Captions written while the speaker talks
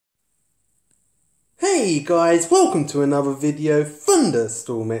Hey guys, welcome to another video.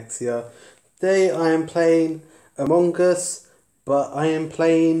 Thunderstorm here. Today I am playing Among Us, but I am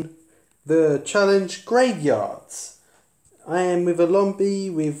playing the challenge Graveyards. I am with a lobby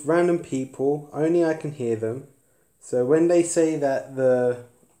with random people, only I can hear them. So when they say that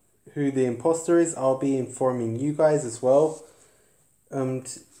who the imposter is, I'll be informing you guys as well.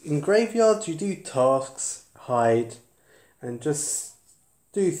 In Graveyards you do tasks, hide, and just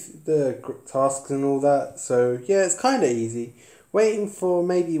do the tasks and all that. So yeah, it's kind of easy. Waiting for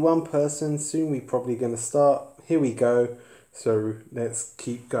maybe one person. Soon we're probably going to start. Here we go. So let's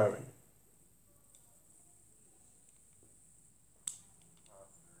keep going.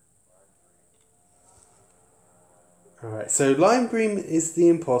 Alright, so Lime Green is the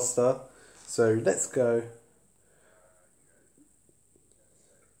imposter. So let's go.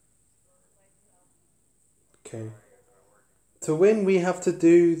 Okay. To win, we have to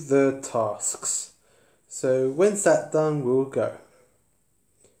do the tasks. So when's that done, we'll go.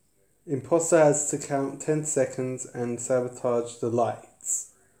 Imposter has to count 10 seconds and sabotage the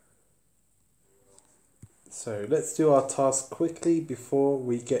lights. So let's do our task quickly before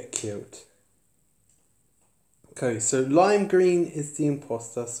we get killed. Okay, so Lime Green is the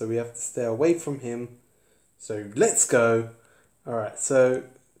imposter, so we have to stay away from him. So let's go. Alright, so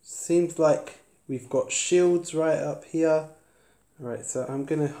seems like we've got shields right up here. Alright, so I'm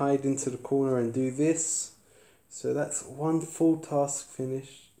going to hide into the corner and do this. So that's one full task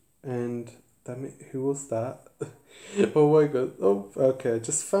finished. And damn it, who was that? Oh my god. Oh, okay, I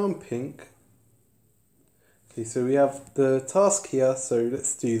just found pink. Okay, so we have the task here, so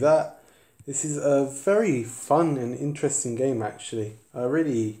let's do that. This is a very fun and interesting game actually.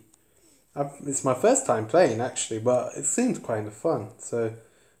 It's my first time playing actually, but it seems kind of fun. So,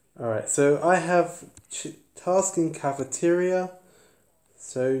 alright, so I have task in cafeteria.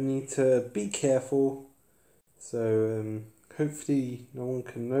 So need to be careful. So hopefully no one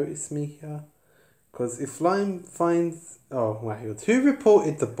can notice me here. Because if Lime finds... Oh my god, who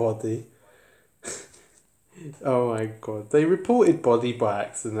reported the body? Oh my god, they reported body by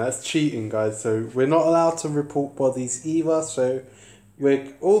accident. That's cheating, guys. So we're not allowed to report bodies either. So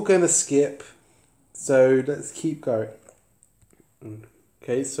we're all going to skip. So let's keep going.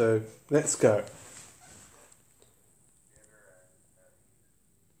 Okay, so let's go.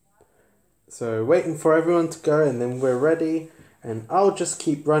 So waiting for everyone to go and then we're ready, and I'll just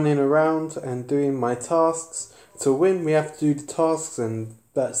keep running around and doing my tasks. To win we have to do the tasks, and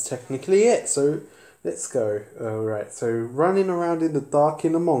that's technically it. So let's go. Alright, so running around in the dark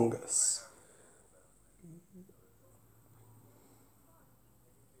in Among Us.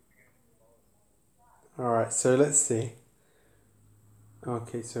 Alright, so let's see.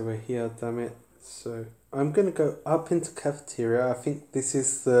 Okay, so we're here, damn it. So I'm gonna go up into cafeteria. I think this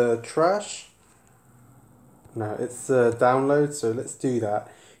is the trash. No, it's the download, so let's do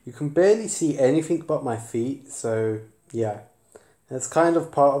that. You can barely see anything but my feet, so yeah. It's kind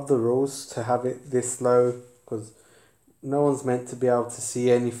of part of the rules to have it this low, because no one's meant to be able to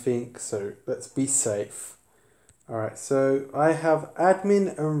see anything, so let's be safe. Alright, so I have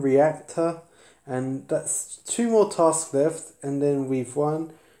admin and reactor, and that's 2 more tasks left, and then we've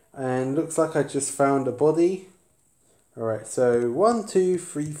won. And looks like I just found a body. Alright, so 1, 2,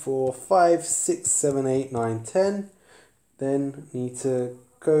 3, 4, 5, 6, 7, 8, 9, 10. Then need to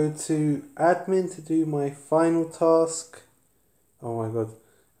go to admin to do my final task. Oh my god.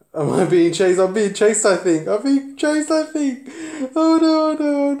 Am I being chased? I'm being chased, I think. I'm being chased, I think. Oh no,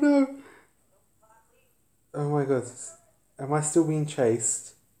 no, no. Oh my god. Am I still being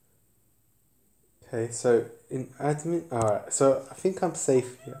chased? Okay, so in admin... Alright, so I think I'm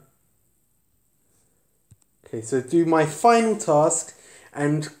safe here. Okay, so do my final task,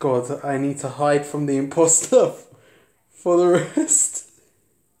 and god, I need to hide from the imposter for the rest.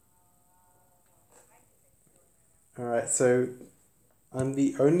 Alright, so I'm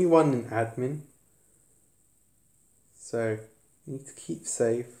the only one in admin. So, need to keep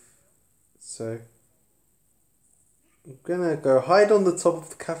safe. So, I'm gonna go hide on the top of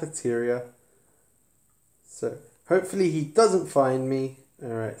the cafeteria. So, hopefully he doesn't find me.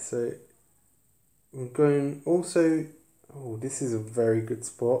 Alright, so I'm going also... Oh, this is a very good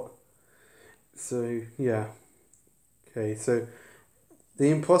spot. So, yeah. Okay, so the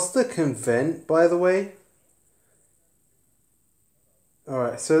imposter can vent, by the way.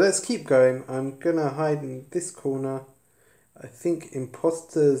 Alright, so let's keep going. I'm gonna hide in this corner. I think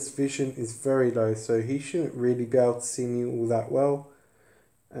imposter's vision is very low, so he shouldn't really be able to see me all that well.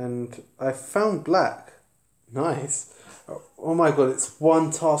 And I found black. Nice. Oh my god, it's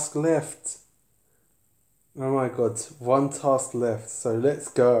 1 task left. Oh my god, 1 task left, so let's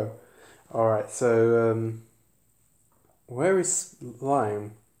go. Alright, so, where is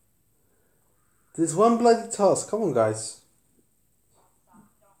Lime? There's one bloody task. Come on, guys.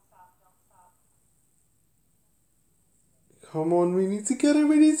 Come on, we need to get it.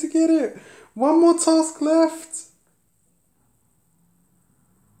 We need to get it. One more task left.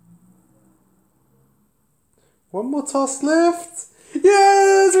 One more task left.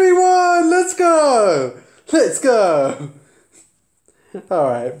 Yes, we won. Let's go. Let's go.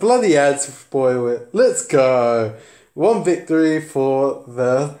 Alright, bloody ads spoil it. Let's go. One victory for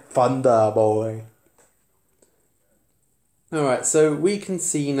the Thunder Boy. Alright, so we can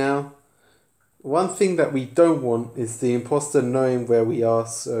see now. One thing that we don't want is the imposter knowing where we are,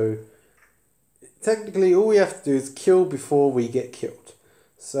 so technically all we have to do is kill before we get killed.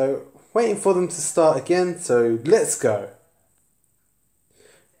 So, waiting for them to start again, so let's go.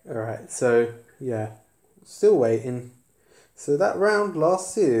 Alright, so yeah, still waiting. So that round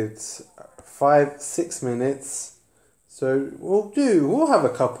lasted 5-6 minutes. So we'll have a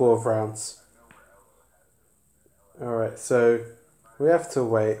couple of rounds. Alright, so we have to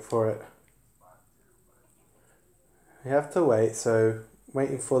wait for it. We have to wait, so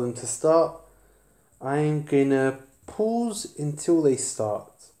waiting for them to start. I'm gonna pause until they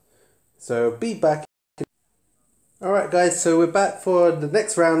start. So be back. Alright guys, so we're back for the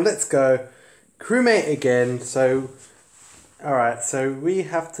next round. Let's go. Crewmate again. So alright, so we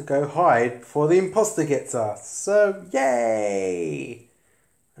have to go hide before the imposter gets us. So yay!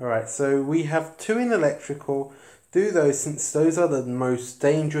 Alright, so we have 2 in electrical. Do those since those are the most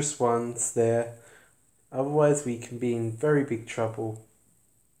dangerous ones there. Otherwise we can be in very big trouble.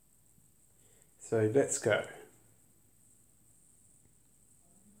 So let's go.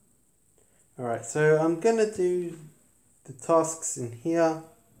 Alright, so I'm gonna do the tasks in here.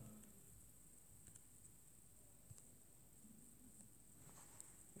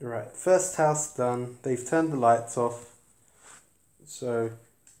 Alright, first task done. They've turned the lights off. So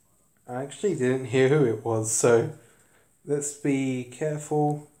I actually didn't hear who it was, so let's be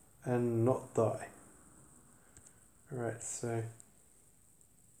careful and not die. Alright, so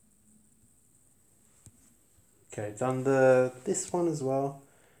okay, done this one as well.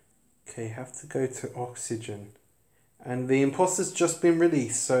 Okay, have to go to oxygen. And the imposter's just been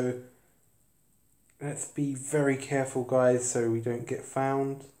released, so let's be very careful, guys, so we don't get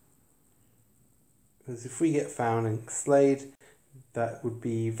found. Because if we get found and slayed, that would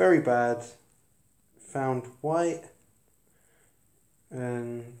be very bad. Found white.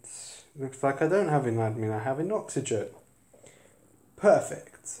 And looks like I don't have an admin, I have an oxygen.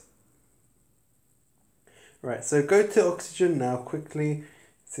 Perfect. Right, so go to oxygen now quickly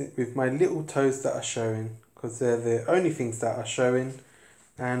with my little toes that are showing, because they're the only things that are showing,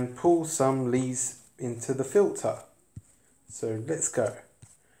 and pull some leaves into the filter. So let's go.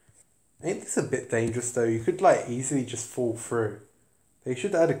 Ain't this a bit dangerous though? You could like easily just fall through. They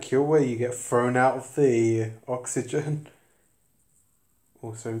should add a kill where you get thrown out of the oxygen.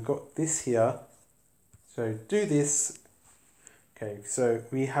 Also, we've got this here. So do this. Okay, so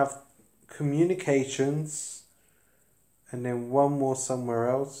we have communications and then one more somewhere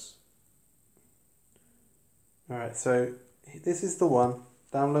else. Alright, so this is the one.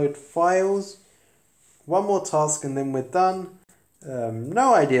 Download files. One more task and then we're done.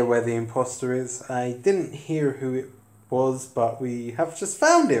 No idea where the imposter is. I didn't hear who it was, but we have just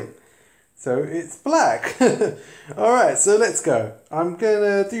found him. So it's Black. Alright, so let's go. I'm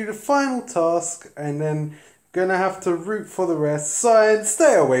gonna do the final task and then gonna have to root for the rest. Cyan,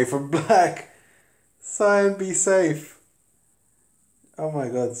 stay away from Black. Cyan, be safe. Oh my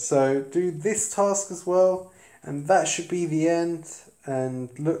god, so do this task as well. And that should be the end. And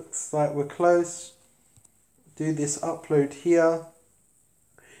looks like we're close. Do this upload here.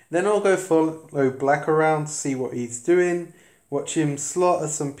 Then I'll go follow Black around to see what he's doing. Watch him slaughter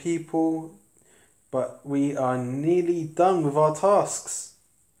some people. But we are nearly done with our tasks.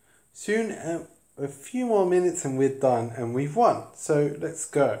 Soon, a few more minutes and we're done. And we've won. So let's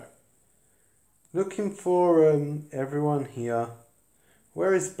go. Looking for everyone here.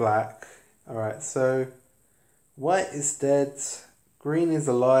 Where is Black? Alright, so white is dead. Green is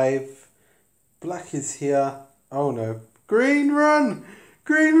alive. Black is here. Oh no. Green, run!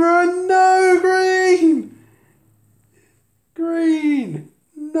 Green, run! No, Green! Green!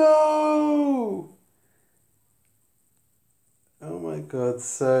 No! Oh my god,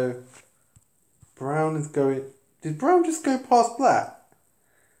 so Brown is going... Did Brown just go past Black?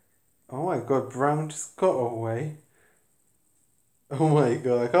 Oh my god, Brown just got away. Oh my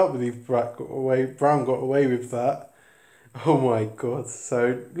god, I can't believe Brown got away with that. Oh my god.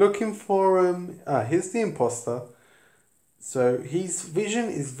 So looking for here's the imposter. So his vision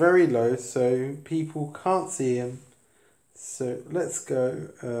is very low, so people can't see him. So let's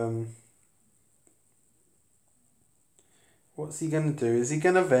go. What's he going to do? Is he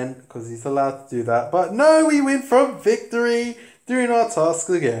going to vent? Because he's allowed to do that. But no, we win from victory, doing our task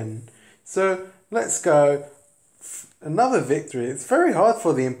again. So let's go. Another victory. It's very hard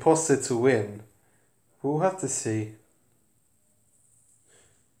for the imposter to win. We'll have to see.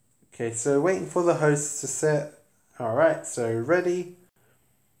 Okay, so waiting for the host to set. Alright, so ready.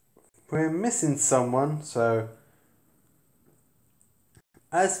 We're missing someone, so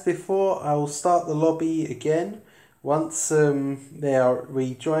as before, I will start the lobby again. Once they are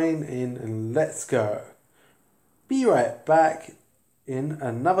rejoin in, and let's go. Be right back in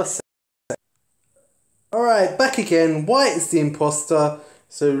another second. Alright, back again. White is the imposter,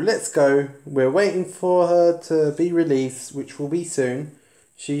 so let's go. We're waiting for her to be released, which will be soon.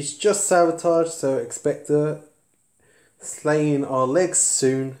 She's just sabotaged, so expect her slaying our legs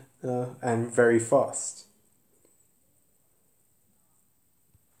soon and very fast.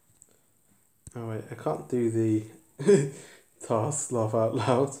 Oh wait, I can't do the task, laugh out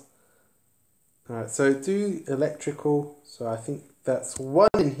loud. Alright, so do electrical, so I think that's one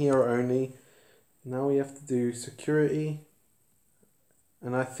in here only. Now we have to do security.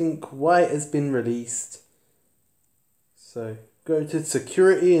 And I think white has been released. So go to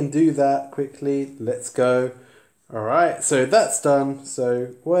security and do that quickly. Let's go. Alright, so that's done.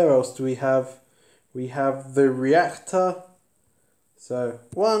 So where else do we have? We have the reactor. So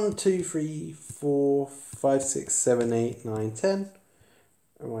 1, 2, 3, 4, 5, 6, 7, 8, 9, 10.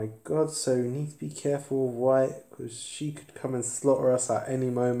 Oh my god, so we need to be careful of white because she could come and slaughter us at any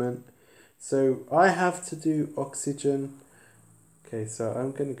moment. So I have to do oxygen. Okay, so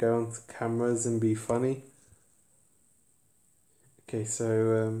I'm going to go onto cameras and be funny. Okay,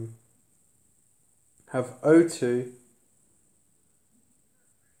 so have O2.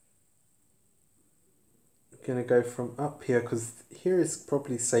 Gonna go from up here because here is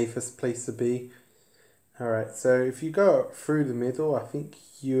probably safest place to be. Alright, so if you go up through the middle, I think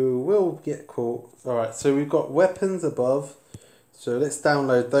you will get caught. Alright, so we've got weapons above, so let's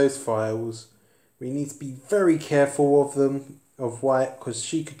download those files. We need to be very careful of them, of white, because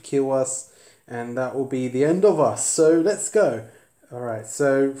she could kill us and that will be the end of us. So let's go. Alright,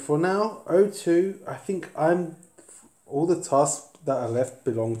 so for now, O2, I think all the tasks that are left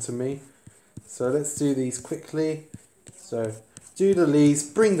belong to me. So let's do these quickly. So do the leaves,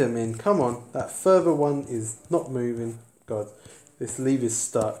 bring them in. Come on, that further one is not moving. God, this leave is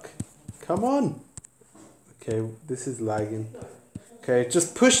stuck. Come on. Okay, this is lagging. Okay,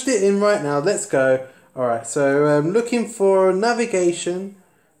 just pushed it in right now. Let's go. Alright, so I'm looking for navigation.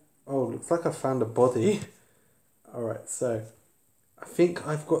 Oh, looks like I found a body. Alright, so I think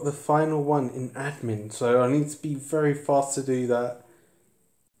I've got the final one in admin. So I need to be very fast to do that.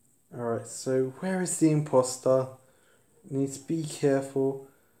 Alright, so where is the imposter? Need to be careful.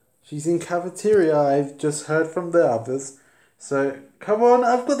 She's in cafeteria, I've just heard from the others. So, come on,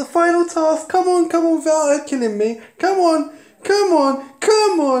 I've got the final task. Come on, without her killing me. Come on.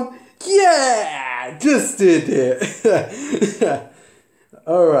 Yeah, just did it.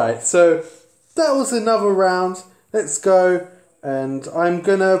 Alright, so that was another round. Let's go. And I'm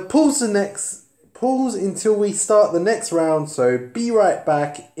gonna pause until we start the next round, so be right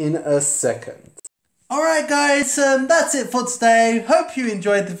back in a second. Alright guys, that's it for today. Hope you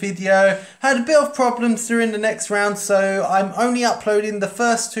enjoyed the video. Had a bit of problems during the next round, so I'm only uploading the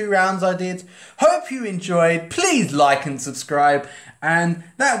first 2 rounds I did. Hope you enjoyed. Please like and subscribe. And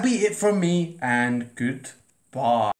that'll be it from me, and goodbye.